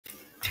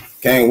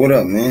Gang, what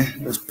up, man?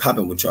 What's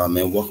popping with y'all,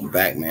 man? Welcome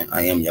back, man.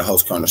 I am your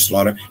host, Karnage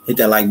Slaughter. Hit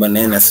that like button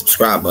and that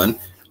subscribe button.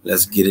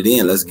 Let's get it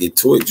in. Let's get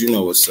to it. You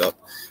know what's up.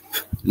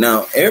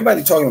 Now,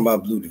 everybody talking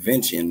about Blue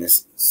Davinci and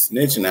this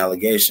snitching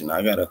allegation.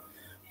 I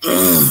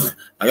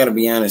gotta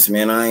be honest,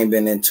 man. I ain't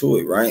been into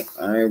it, right?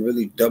 I ain't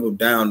really doubled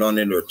down on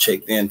it or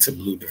checked into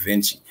Blue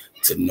Davinci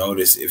to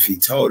notice if he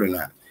told or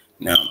not.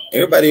 Now,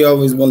 everybody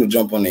always want to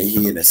jump on their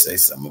head and say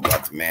something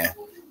about the man.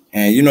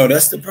 And, you know,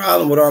 that's the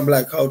problem with our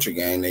black culture,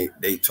 gang.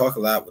 They talk a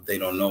lot what they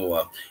don't know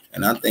of.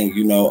 And I think,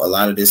 you know, a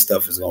lot of this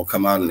stuff is going to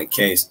come out in the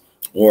case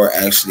or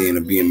actually in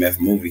a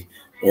BMF movie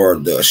or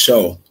the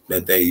show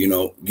that they, you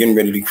know, getting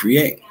ready to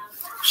create.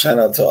 Shout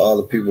out to all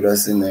the people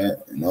that's in there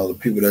and all the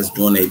people that's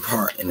doing their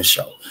part in the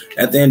show.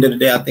 At the end of the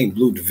day, I think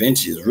Blue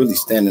Davinci is really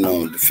standing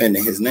on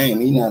defending his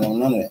name. He's not on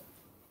none of that.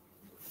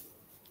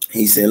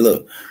 He said,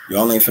 look,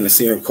 y'all ain't finna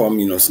see her call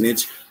me no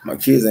snitch. My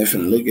kids ain't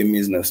finna look at me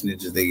as no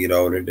snitches. They get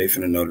older. They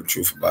finna know the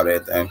truth about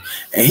everything.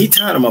 And he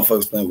tired of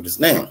motherfuckers playing with his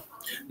name.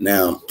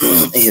 Now,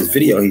 in his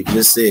video, he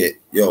just said,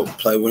 yo,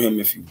 play with him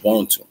if you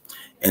want to.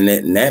 And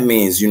that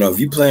means, you know, if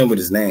you playing with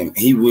his name,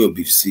 he will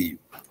be see you.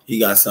 He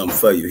got something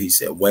for you. He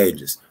said,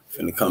 wages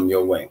finna come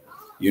your way.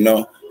 You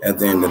know, at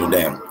the end of the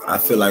day, I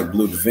feel like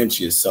Blue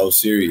Davinci is so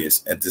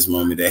serious at this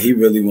moment that he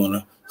really want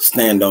to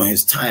stand on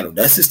his title.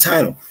 That's his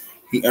title.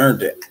 He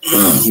earned it.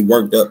 He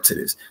worked up to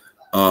this.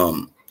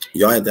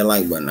 Y'all hit that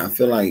like button. I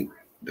feel like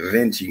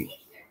Davinci,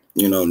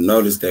 you know,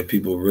 noticed that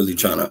people really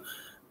trying to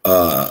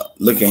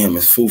look at him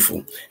as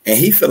foo-foo. And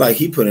he feel like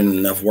he put in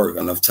enough work,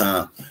 enough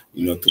time,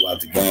 you know,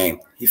 throughout the game.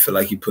 He feel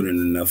like he put in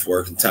enough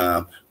work and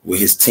time with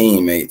his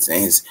teammates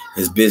and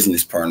his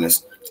business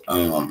partners.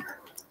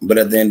 But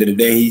at the end of the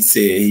day, he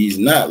said he's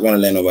not going to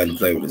let nobody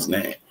play with his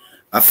name.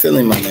 I feel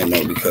him on that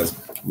note because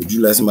would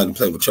you let somebody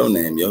play with your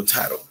name, your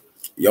title,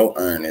 your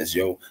earnings,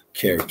 your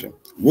character?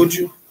 Would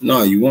you?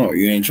 No, you won't.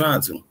 You ain't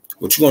trying to.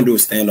 What you gonna do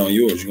is stand on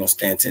yours. You're gonna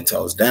stand 10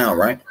 toes down,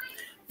 right?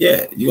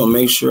 Yeah, you're gonna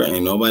make sure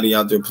ain't nobody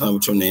out there playing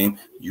with your name.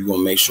 You're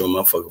gonna make sure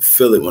motherfucker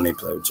feel it when they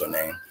play with your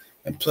name.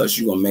 And plus,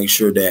 you're gonna make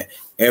sure that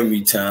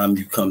every time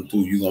you come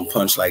through, you're gonna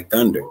punch like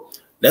thunder.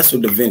 That's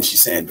what Davinci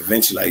saying.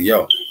 Davinci like,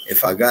 yo,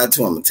 if I got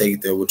to, I'm gonna take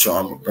it there with y'all.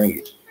 I'm gonna bring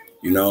it,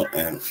 you know.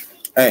 And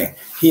hey,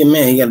 he a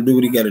man. He gotta do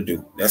what he gotta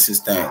do. That's his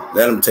thing.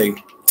 Let him take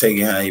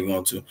it how he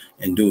want to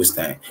and do his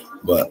thing.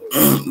 But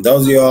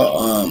those of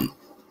y'all,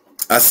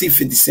 I see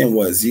 50 Cent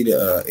was he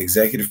the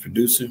executive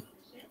producer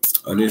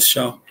of this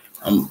show?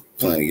 I'm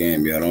playing the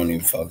game, y'all. Don't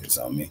even focus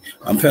on me.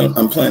 I'm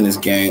playing this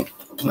game,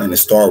 playing the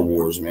Star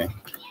Wars, man.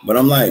 But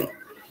I'm like,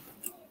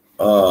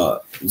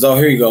 so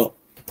here you go.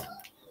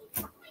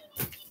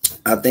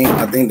 I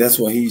think that's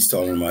what he's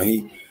talking about.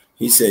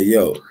 He said,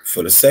 yo,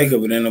 for the sake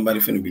of it, ain't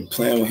nobody finna be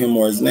playing with him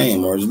or his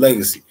name or his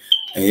legacy.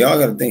 And y'all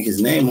gotta think his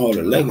name hold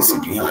a legacy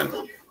behind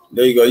it.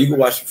 There you go. You can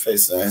watch your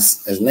face. So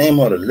his name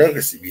hold a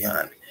legacy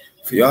behind it.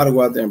 For y'all to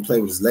go out there and play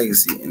with his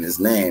legacy and his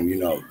name, you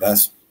know,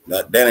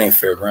 that ain't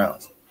fair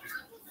grounds.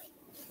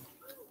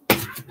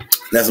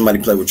 Let somebody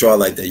play with y'all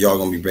like that. Y'all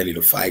gonna be ready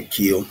to fight,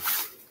 kill,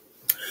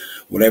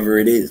 whatever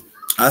it is.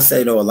 I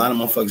say though, a lot of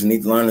motherfuckers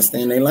need to learn to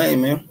stay in their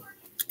lane, man.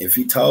 If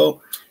he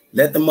told,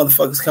 let the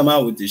motherfuckers come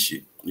out with this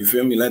shit. You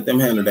feel me? Let them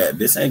handle that.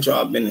 This ain't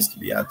y'all business to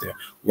be out there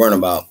worrying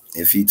about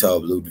if he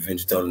told, Blue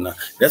Davinci told or not.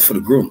 That's for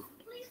the group.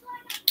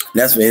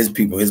 That's for his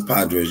people, his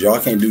padres. Y'all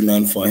can't do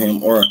nothing for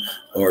him or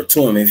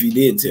to him if he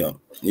did tell.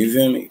 You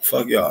feel me?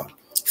 Fuck y'all.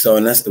 So,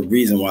 and that's the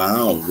reason why I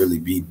don't really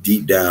be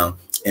deep down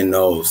in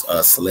those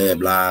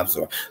celeb lives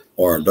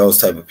or those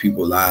type of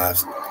people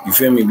lives. You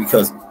feel me?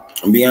 Because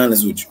I'll be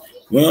honest with you,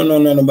 we don't know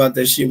nothing about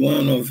that shit. We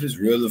don't know if it's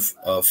real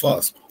or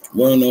false.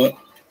 We don't know it.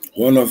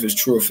 We don't know if it's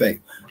true or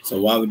fake.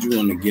 So why would you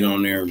want to get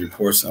on there and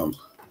report something?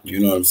 You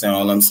know what I'm saying?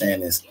 All I'm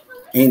saying is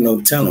ain't no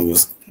telling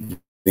what's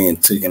being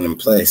taken in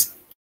place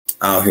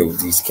out here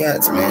with these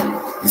cats, man.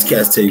 These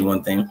cats tell you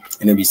one thing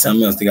and it'll be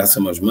something else. They got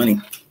so much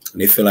money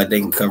they feel like they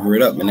can cover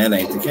it up, and that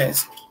ain't the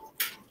case.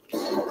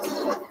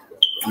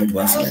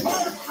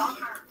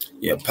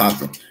 Yeah,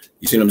 popping.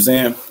 You see what I'm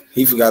saying?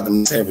 He forgot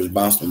the sabers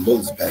bounced them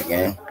bullets back,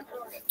 gang.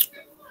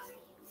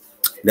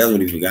 That's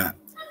what he forgot.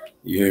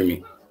 You hear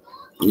me?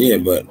 Yeah,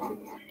 but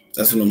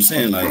that's what I'm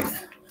saying. Like,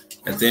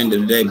 at the end of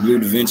the day, Blue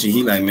Davinci,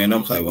 he like, man,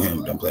 don't play with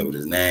him. Don't play with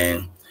his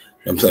name.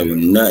 Don't play with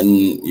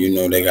nothing. You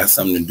know, they got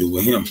something to do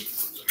with him.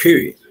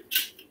 Period.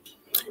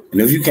 And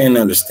if you can't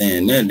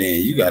understand that,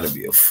 then you got to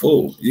be a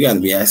fool. You got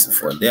to be asking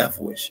for a death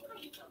wish.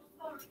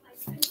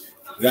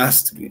 Got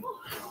to be.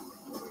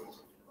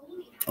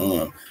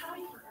 Let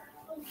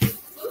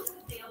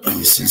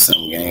me see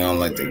something, gang. I don't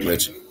like that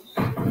glitching.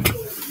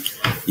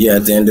 Yeah,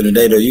 at the end of the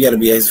day, though, you got to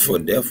be asking for a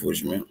death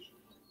wish, man.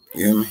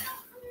 You hear me?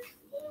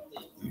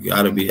 You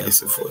got to be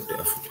asking for a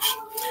death wish.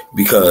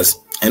 Because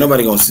ain't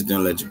nobody going to sit there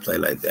and let you play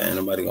like that. Ain't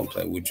nobody going to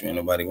play with you. Ain't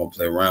nobody going to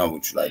play around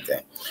with you like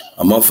that.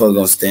 A motherfucker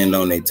going to stand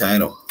on their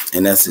title.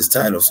 And that's his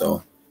title.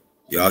 So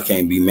y'all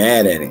can't be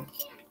mad at him.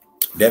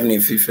 Definitely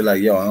if you feel like,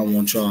 yo, I don't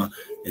want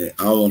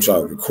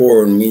y'all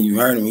recording me. You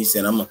heard him. He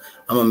said, I'm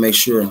gonna make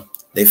sure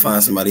they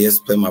find somebody else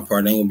to play my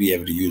part. They ain't gonna be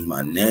able to use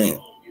my name.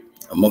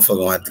 A motherfucker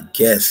gonna have to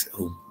guess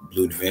who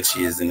Blue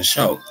Davinci is in the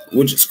show,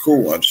 which is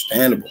cool,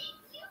 understandable.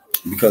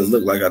 Because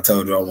look, like I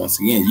told y'all once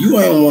again, you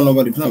ain't want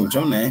nobody playing with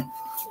your name.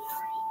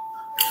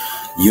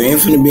 You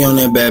ain't finna be on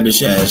that bad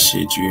bitch ass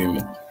shit, you hear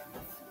me?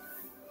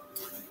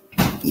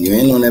 You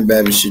ain't on that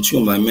bad bitch shit. You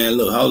I'm like, man,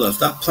 look, hold up,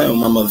 stop playing with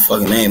my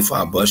motherfucking name before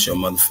I bust your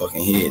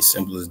motherfucking head.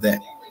 Simple as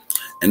that.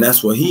 And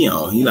that's what he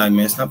on. He like,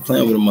 man, stop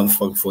playing with a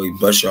motherfucker before he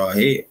bust your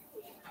head.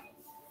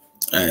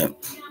 And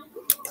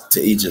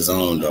to each his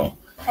own, though.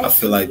 I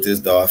feel like this,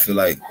 though. I feel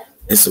like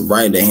it's a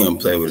right that him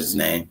play with his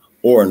name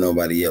or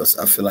nobody else.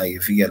 I feel like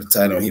if he got a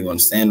title and he want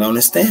to stand on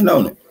it, stand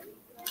on it.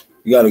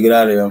 You got to get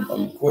out of there.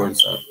 I'm recording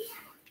something.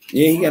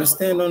 Yeah, he got to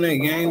stand on that,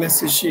 gang. That's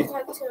his shit.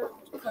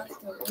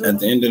 At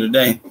the end of the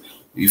day,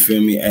 you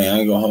feel me? Hey, I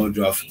ain't going to hold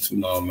y'all for too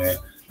long, man.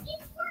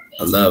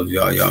 I love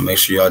y'all. Y'all make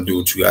sure y'all do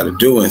what you got to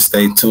do and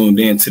stay tuned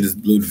in to this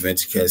Blue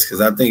Davinci case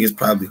because I think it's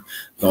probably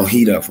going to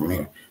heat up from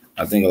here.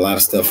 I think a lot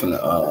of stuff in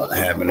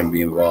happen and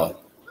be involved.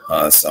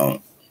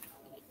 So,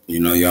 you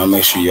know, y'all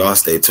make sure y'all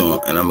stay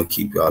tuned and I'm going to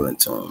keep y'all in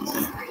tune,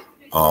 man.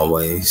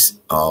 Always,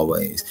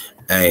 always.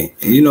 Hey,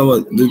 and you know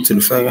what? Due to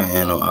the fact I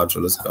ain't no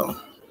outro, let's go.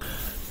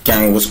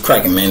 Gang, what's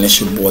cracking, man? It's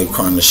your boy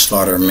Karnage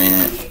Slaughter,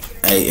 man.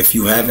 Hey, if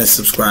you haven't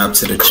subscribed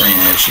to the channel,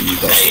 make sure you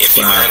go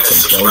subscribe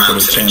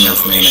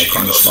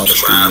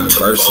to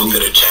both of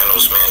the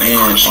channels, man, at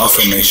Karnage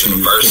Slaughter University. And also make sure you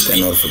hit that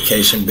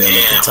notification bell at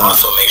the top.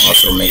 Also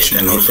make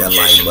sure you hit that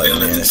like button,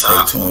 man, and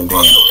stay tuned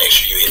in.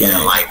 Gang,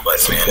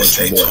 support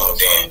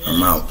your boy.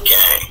 I'm out.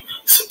 Gang,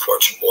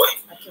 support your boy.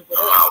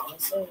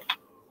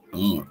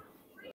 I'm out.